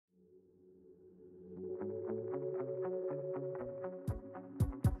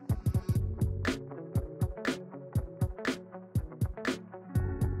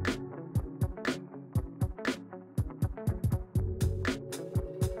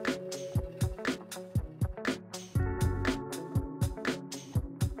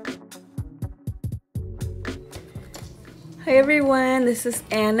Hi everyone, this is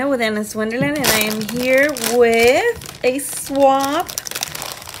Anna with Anna's Wonderland, and I am here with a swap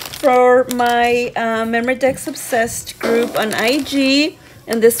for my memdex obsessed group on IG,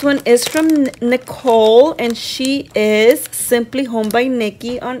 and this one is from Nicole, and she is Simply Home by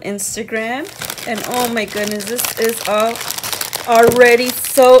Nikki on Instagram. And oh my goodness, this is already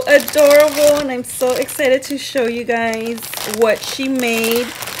so adorable, and I'm so excited to show you guys what she made.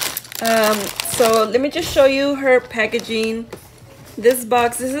 So let me just show you her packaging. This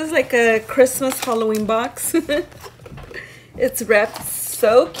box, this is like a Christmas Halloween box. It's wrapped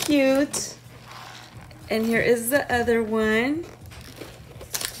so cute. And here is the other one.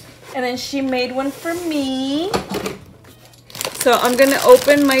 And then she made one for me. So I'm gonna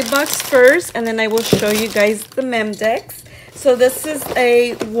open my box first, and then I will show you guys the memdex. So this is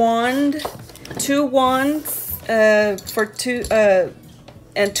a wand, 2 wands for two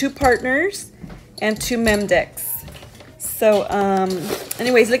and 2 partners and 2 memdex. So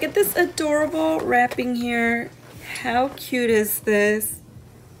anyways, look at this adorable wrapping here. How cute is this?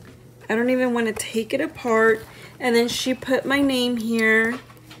 I don't even want to take it apart. And then she put my name here.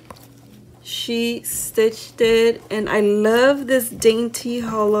 She stitched it, and I love this dainty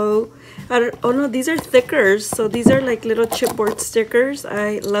hollow. Oh no, these are stickers. So these are like little chipboard stickers.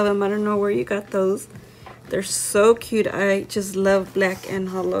 I love them. I don't know where you got those. They're so cute. I just love black and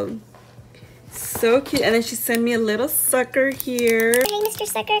hollow. So cute. And then she sent me a little sucker here. Hey, Mr.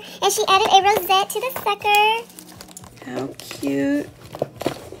 Sucker. And she added a rosette to the sucker. How cute.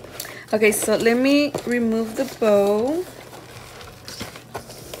 Okay, so let me remove the bow.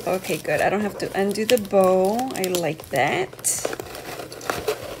 Okay, good. I don't have to undo the bow. I like that.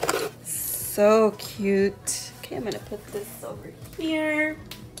 So cute. Okay, I'm going to put this over here.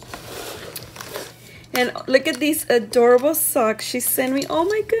 And look at these adorable socks she sent me. Oh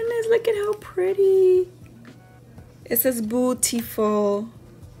my goodness, look at how pretty. It says beautiful.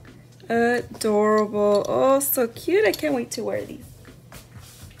 Adorable. Oh, so cute. I can't wait to wear these.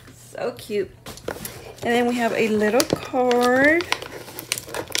 So cute. And then we have a little card.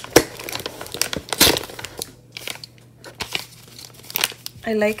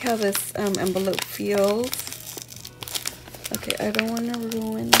 I like how this envelope feels. Okay, I don't want to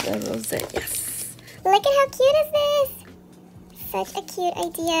ruin the rosette. Yes. Look at how cute is this? Such a cute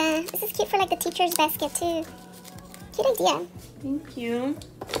idea. This is cute for like the teacher's basket too. Cute idea. Thank you.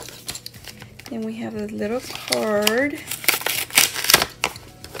 Then we have a little card.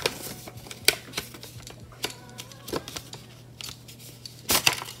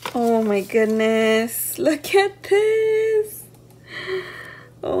 Oh my goodness. Look at this.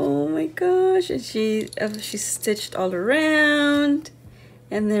 Oh my gosh. And she stitched all around.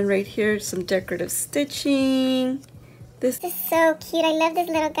 And then right here, some decorative stitching. This is so cute. I love this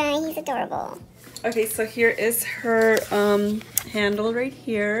little guy. He's adorable. Okay, so here is her handle right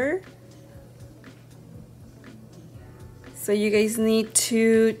here. So you guys need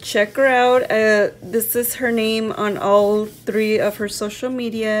to check her out. This is her name on all 3 of her social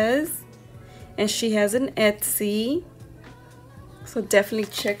medias. And she has an Etsy. So definitely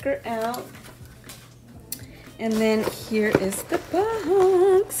check her out. And then here is the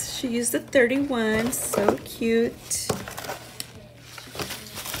box. She used the 31, so cute.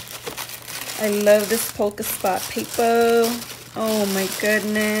 I love this polka spot paper. Oh my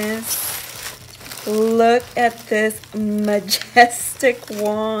goodness. Look at this majestic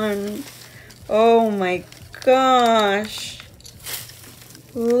wand. Oh my gosh.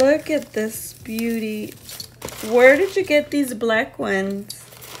 Look at this beauty. Where did you get these black ones?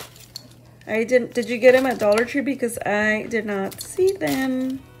 Did you get them at Dollar Tree? Because I did not see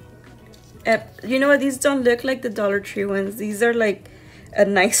them. You know what? These don't look like the Dollar Tree ones. These are like a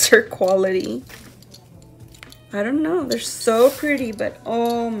nicer quality. I don't know. They're so pretty, but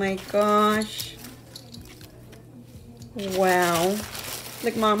oh my gosh. Wow.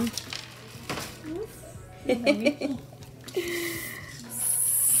 Look, Mom.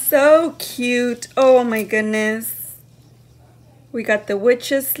 So cute. Oh my goodness. We got the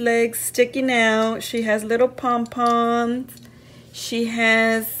witch's legs sticking out. She has little pom-poms. She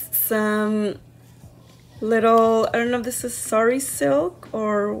has some little, I don't know if this is sari silk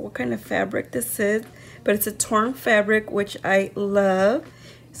or what kind of fabric this is, but it's a torn fabric, which I love.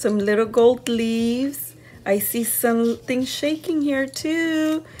 Some little gold leaves. I see something shaking here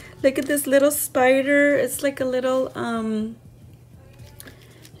too. Look at this little spider. It's like a little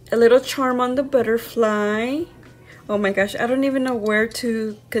charm on the butterfly. Oh my gosh, I don't even know where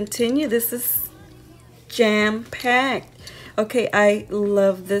to continue. This is jam-packed. Okay, I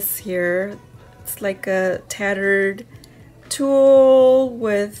love this here. It's like a tattered tulle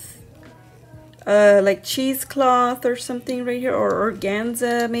with like cheesecloth or something right here, or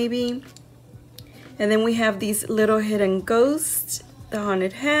organza maybe. And then we have these little hidden ghosts, the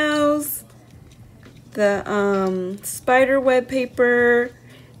haunted house, the spider web paper.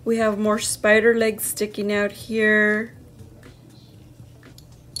 We have more spider legs sticking out here.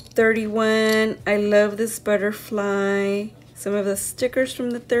 31. I love this butterfly. Some of the stickers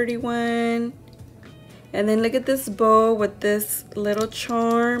from the 31. And then look at this bow with this little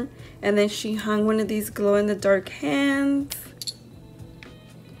charm. And then she hung one of these glow-in-the-dark hands.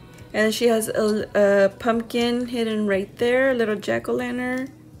 And then she has a pumpkin hidden right there, a little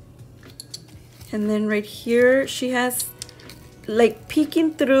jack-o'-lantern. And then right here, she has like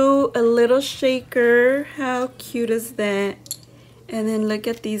peeking through a little shaker. How cute is that? And then look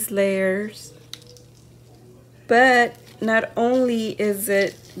at these layers. But not only is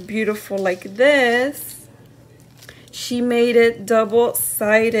it beautiful like this, she made it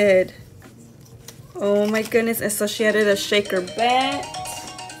double-sided. Oh my goodness. And so she added a shaker bat.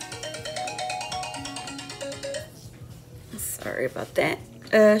 Sorry about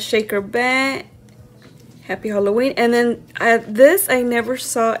that. Shaker bat. Happy Halloween. And then this I never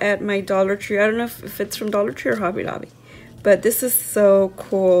saw at my Dollar Tree. I don't know if it's from Dollar Tree or Hobby Lobby. But this is so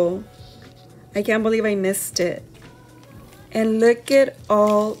cool. I can't believe I missed it. And look at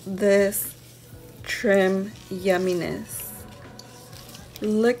all this trim yumminess.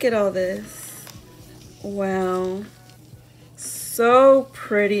 Look at all this. Wow. So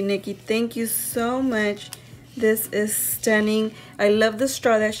pretty, Nikki. Thank you so much. This is stunning. I love the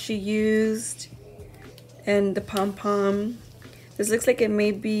straw that she used. And the pom-pom. This looks like it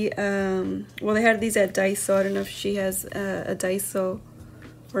may be, well, they had these at Daiso. I don't know if she has a Daiso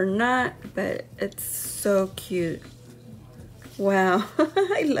or not, but it's so cute. Wow,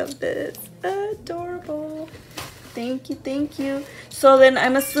 I love this. Adorable. Thank you, thank you. So then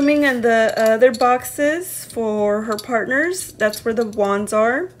I'm assuming in the other boxes for her partners, that's where the wands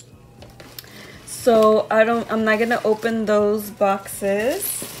are. So I'm not gonna open those boxes.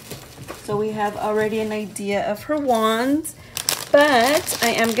 So we have already an idea of her wands. But I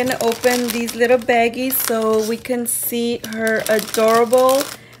am going to open these little baggies so we can see her adorable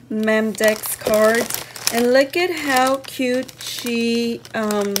memdex cards. And look at how cute she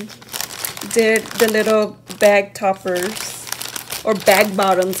did the little bag toppers. Or bag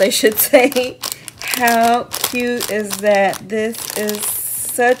bottoms, I should say. How cute is that? This is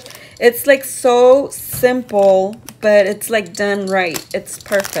such... It's like so simple, but it's like done right. It's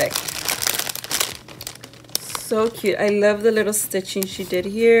perfect. So cute. I love the little stitching she did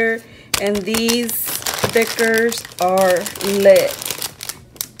here. And these stickers are lit.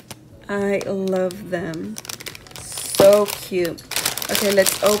 I love them. So cute. Okay,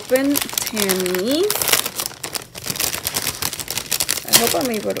 let's open Tammy's. I hope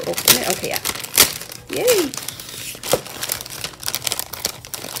I'm able to open it. Okay, yeah. Yay!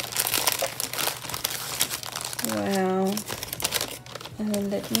 Wow. And then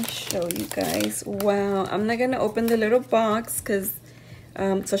let me show you guys. Wow, I'm not gonna open the little box because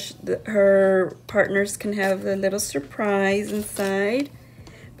so her partners can have a little surprise inside.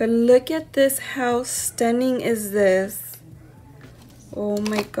 But look at this. How stunning is this? Oh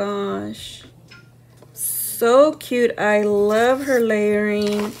my gosh, so cute. I love her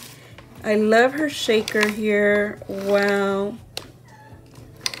layering. I love her shaker here. Wow,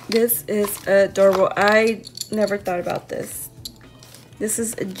 this is adorable. I never thought about this. This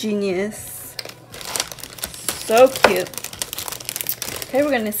is a genius. So cute. Okay, we're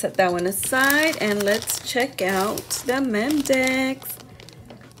going to set that one aside and let's check out the memdex.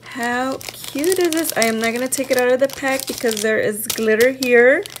 How cute is this? I am not going to take it out of the pack because there is glitter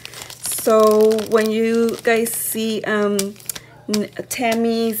here. So when you guys see Tammy's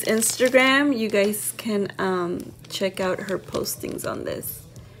Instagram, you guys can check out her postings on this.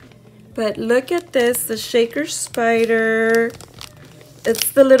 But look at this, the shaker spider.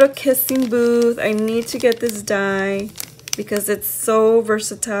 It's the little kissing booth. I need to get this die because it's so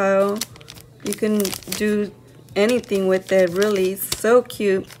versatile. You can do anything with it, really. So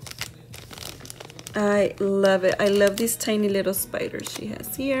cute. I love it. I love these tiny little spiders she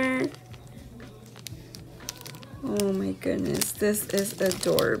has here. Oh my goodness, this is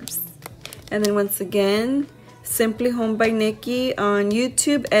adorbs. And then once again, Simply Home by Nikki on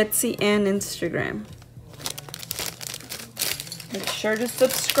YouTube, Etsy, and Instagram. Make sure to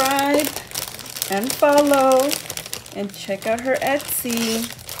subscribe and follow and check out her Etsy.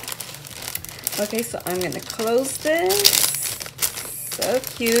 Okay, so I'm going to close this. So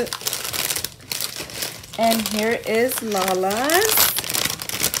cute. And here is Lala's.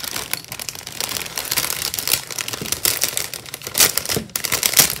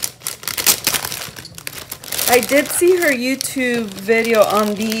 I did see her YouTube video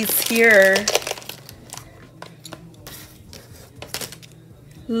on these here.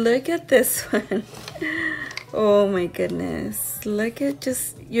 Look at this one. Oh my goodness. Look at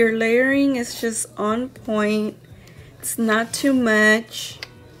just, your layering is just on point. It's not too much,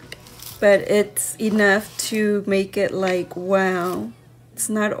 but it's enough to make it like, wow. It's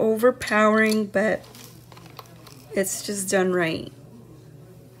not overpowering, but it's just done right.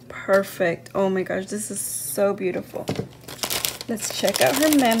 Perfect. Oh my gosh, this is so beautiful. Let's check out her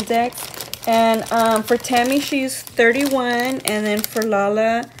memdex. And for Tammy, she used 31, and then for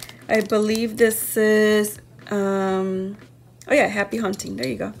Lala, I believe this is oh yeah, Happy Hunting. There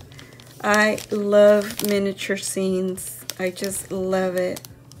you go. I love miniature scenes. I just love it.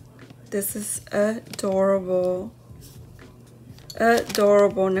 This is adorable.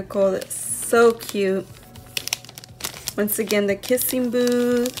 Adorable, Nicole. That's so cute. Once again, the kissing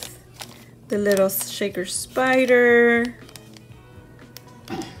booth, the little shaker spider.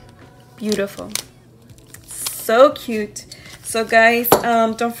 Beautiful. So cute. So guys,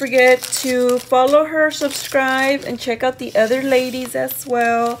 don't forget to follow her, subscribe, and check out the other ladies as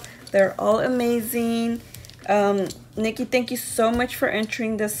well. They're all amazing. Nikki, thank you so much for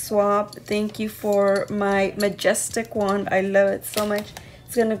entering this swap. Thank you for my majestic wand. I love it so much.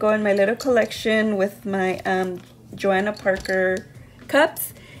 It's gonna go in my little collection with my Joanna Parker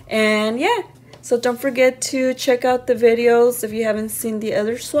cups. And yeah, so don't forget to check out the videos if you haven't seen the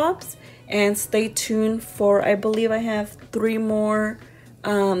other swaps. And stay tuned for, I believe I have 3 more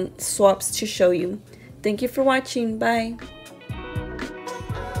swaps to show you. Thank you for watching. Bye.